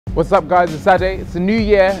What's up guys, it's Ade. It's a new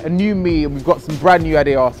year, a new me, and we've got some brand new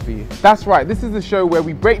Ade Asks for you. That's right, this is the show where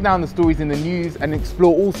we break down the stories in the news and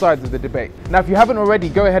explore all sides of the debate. Now if you haven't already,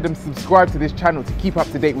 go ahead and subscribe to this channel to keep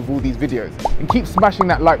up to date with all these videos. And keep smashing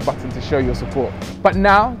that like button to show your support. But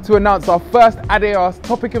now, to announce our first Ade Asks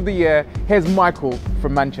topic of the year, here's Michael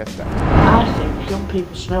from Manchester. I think young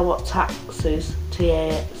people should know what tax is,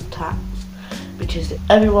 TAX tax, because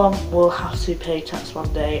everyone will have to pay tax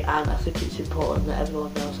one day, and I think it's important that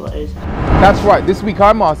everyone knows what it is. That's right, this week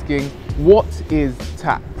I'm asking, what is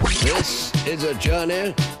tax? This is a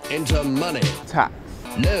journey into money. Tax.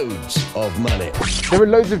 Loads of money. There are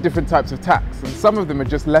loads of different types of tax, and some of them are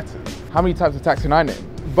just letters. How many types of tax can I name?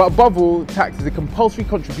 But above all, tax is a compulsory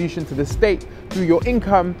contribution to the state through your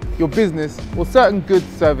income, your business, or certain goods,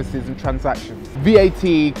 services and transactions.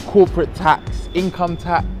 VAT, corporate tax, income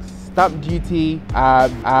tax, stamp duty,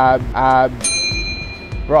 right,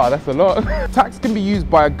 that's a lot. Tax can be used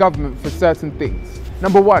by a government for certain things.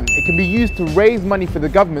 Number one, it can be used to raise money for the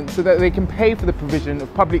government so that they can pay for the provision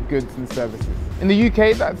of public goods and services. In the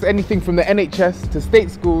UK, that's anything from the NHS to state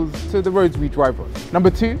schools to the roads we drive on. Number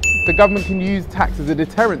two, the government can use tax as a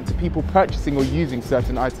deterrent to people purchasing or using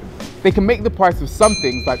certain items. They can make the price of some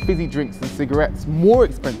things like fizzy drinks and cigarettes more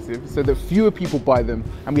expensive so that fewer people buy them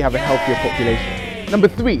and we have a healthier population. Number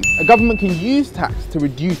three, a government can use tax to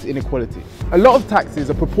reduce inequality. A lot of taxes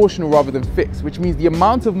are proportional rather than fixed, which means the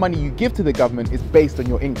amount of money you give to the government is based on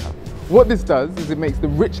your income. What this does is it makes the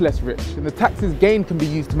rich less rich, and the taxes gained can be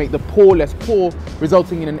used to make the poor less poor,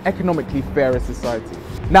 resulting in an economically fairer society.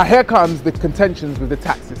 Now here comes the contentions with the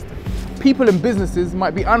tax system. People and businesses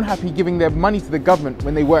might be unhappy giving their money to the government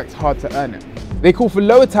when they worked hard to earn it. They call for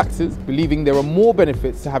lower taxes, believing there are more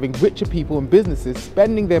benefits to having richer people and businesses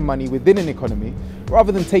spending their money within an economy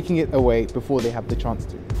rather than taking it away before they have the chance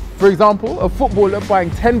to. For example, a footballer buying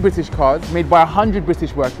 10 British cars made by 100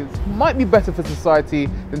 British workers might be better for society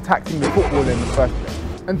than taxing the footballer in the first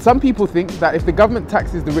place. And some people think that if the government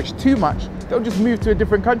taxes the rich too much, they'll just move to a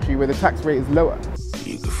different country where the tax rate is lower.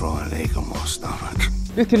 You can throw an egg on my stomach.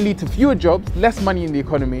 This can lead to fewer jobs, less money in the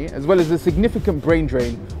economy, as well as a significant brain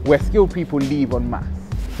drain where skilled people leave en masse.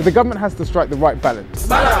 So the government has to strike the right balance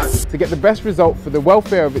to get the best result for the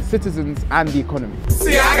welfare of its citizens and the economy.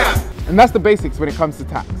 And that's the basics when it comes to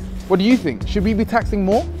tax. What do you think? Should we be taxing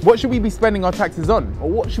more? What should we be spending our taxes on? Or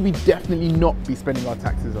what should we definitely not be spending our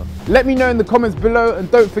taxes on? Let me know in the comments below,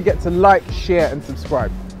 and don't forget to like, share and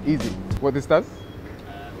subscribe. Easy. What this does?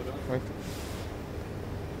 Wait.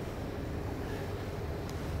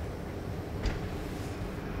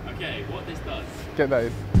 Okay, what this does. Get that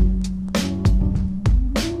in.